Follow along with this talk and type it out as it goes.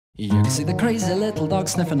You can see the crazy little dog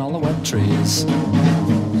sniffing all the wet trees,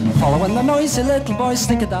 following the noisy little boy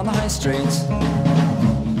sneaking down the high street.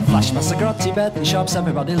 Flash past the grotty betting shops,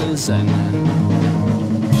 everybody losing.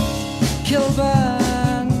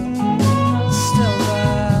 Kilburn, still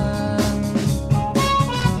burn.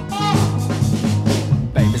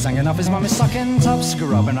 Baby's hanging off his mummy's stocking tops,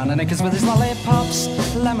 grubbing around the knickers with his lollipops,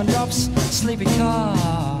 lemon drops, sleepy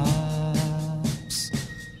cops.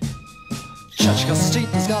 Church across the street,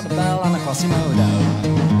 he's got a bell and a Quasimodo.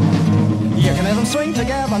 You can hear them swing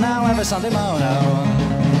together now every Sunday morning.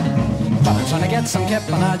 But I'm trying to get some kip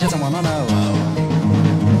and I just wanna know.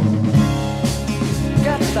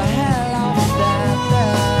 Get the hell off that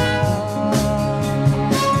bell.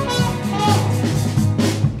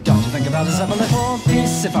 Don't you think about us have a little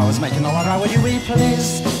peace? If I was making all that right, would you be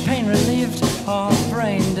pleased? Pain relieved or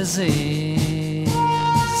brain disease?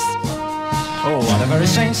 Oh, what a very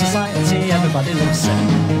strange society everybody lives in.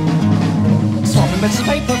 Swapping bits of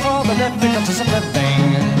paper for the difficulties of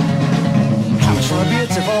living. How much for a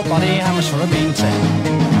beautiful body, how much for a mean thing?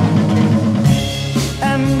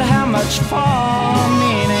 And how much for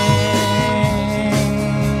meaning?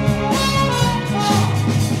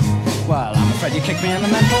 Well, I'm afraid you kicked me in the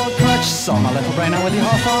mental crutch. Saw my little brain out with your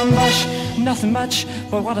hawthorn bush. Nothing much,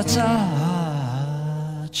 but what a touch.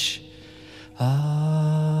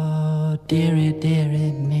 Oh, dearie,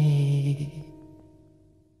 dearie me.